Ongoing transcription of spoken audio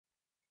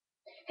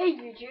Hey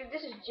YouTube,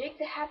 this is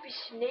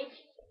Jakethehappysnake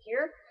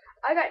here.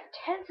 I got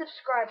 10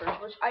 subscribers,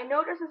 which I know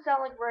doesn't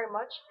sound like very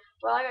much,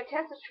 but I got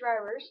 10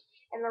 subscribers,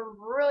 and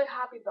I'm really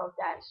happy about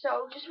that.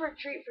 So, just for a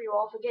treat for you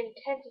all for getting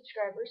 10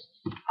 subscribers,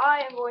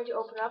 I am going to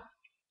open up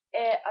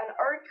an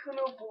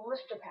articuno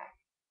blister pack.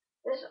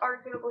 This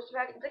articuno blister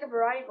pack, it's like a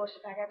variety blister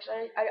pack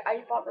actually.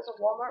 I bought this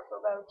at Walmart for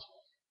about,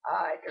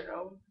 I don't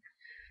know,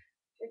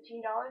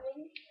 $15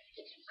 maybe?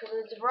 Because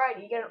it's a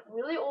variety. You get a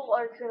really old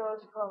articuno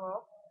as a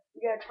promo,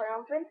 you get a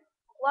triumphant,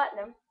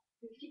 platinum,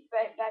 you can see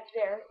back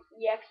there,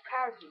 EX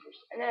power keepers.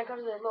 And then it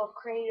comes with a little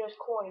Cranios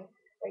coin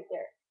right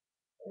there.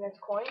 And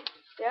that's coin.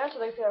 Yeah, so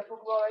they put a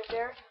Pokeball right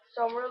there.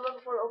 So I'm really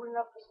looking forward to opening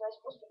up this nice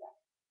blister pack.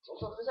 So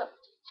let's open this up.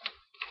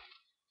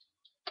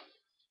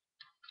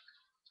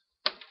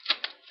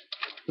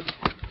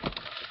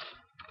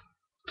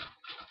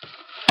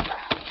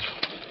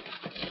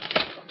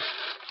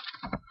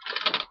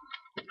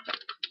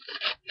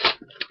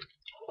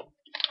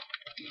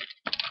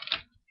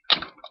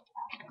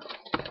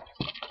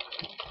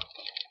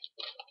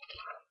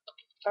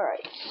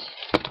 Alright.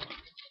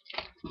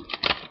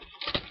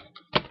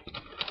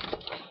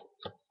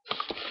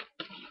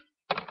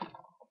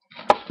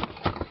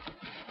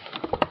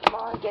 Come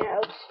on, get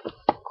out.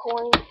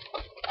 Coin.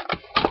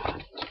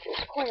 Get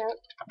this coin out.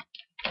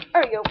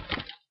 There we go.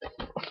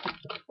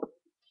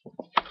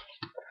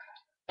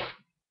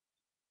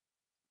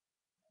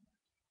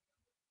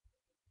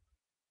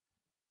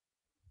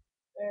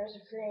 There's a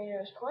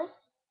Cranios coin.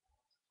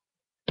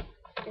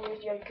 Here's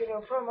the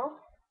articuno promo.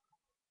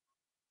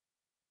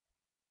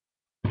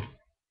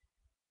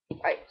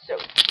 Alright, so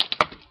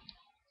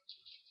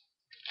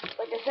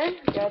like I said,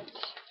 we got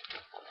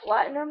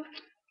platinum,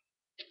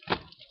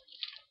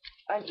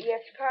 an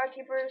EX power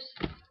keepers,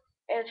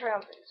 and a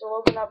triumphant. So we'll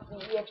open up the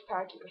EX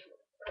power keepers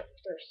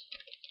first.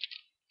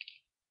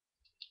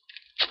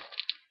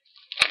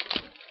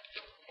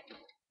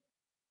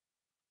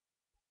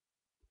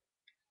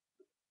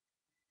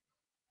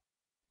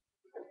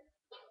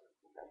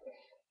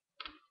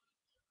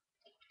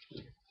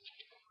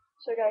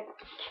 So I got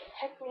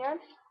Jakethehappysnake,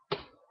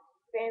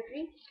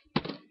 Banffy,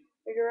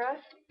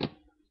 Vigoroth,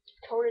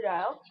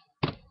 Totodile,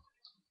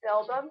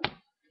 Beldum,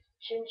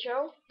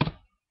 Chinchou,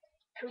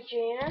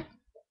 Poochyena,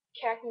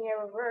 Cacnea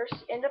Reverse,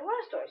 and a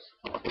Blastoise.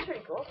 That's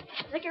pretty cool.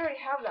 I think I already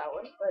have that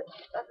one, but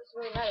that doesn't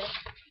really matter.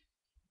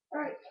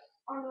 Alright,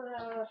 on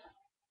the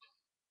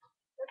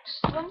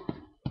next one,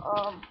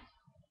 on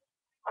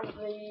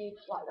the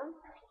platinum.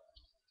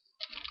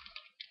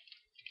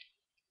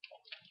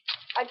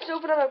 I just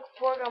opened up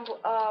a Porygon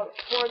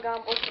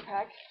blister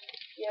pack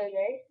the other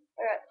day.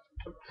 I got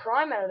a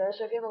Prime out of there,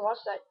 so if you haven't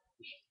watched that,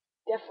 you should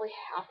definitely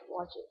have to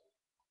watch it.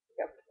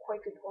 I got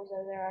quite good ones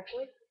out of there,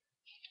 actually.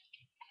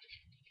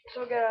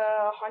 So we got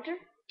a Hunter,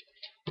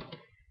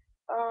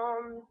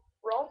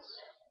 Ralts,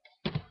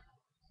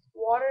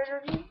 Water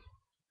Energy,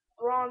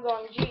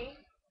 Bronzong G,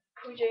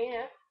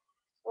 Poochyena,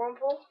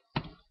 Wurmple,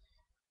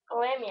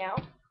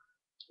 Glameow,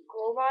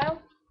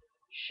 Grovyle,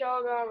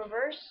 Shogun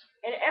Reverse,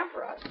 and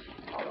Ampharos.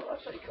 Oh,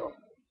 that's pretty cool.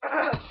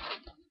 Sorry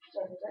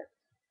for that.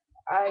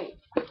 I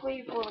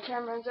quickly, before the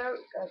time runs out,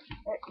 got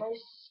that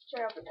nice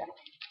triumphant pack.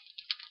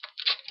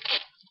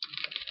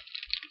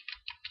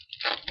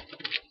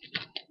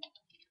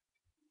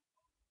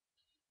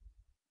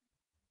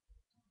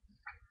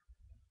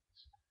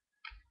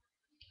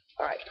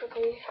 Alright,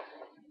 quickly.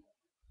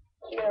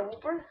 You got a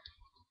Wooper,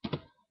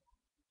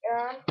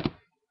 Aron,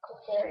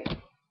 Clefairy,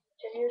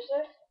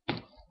 Teddiursa,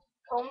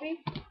 Combi,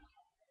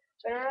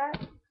 Spinnerat,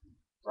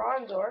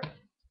 Bronzor,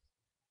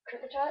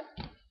 Kricketot,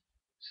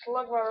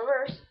 Slugma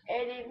Reverse,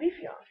 and a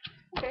Leafeon.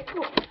 Okay,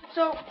 cool.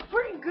 So,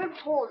 pretty good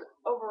pulls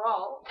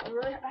overall. I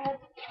had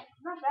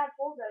not bad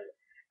pulls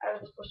out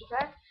of this blister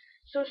pack.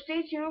 So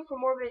stay tuned for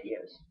more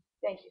videos.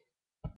 Thank you.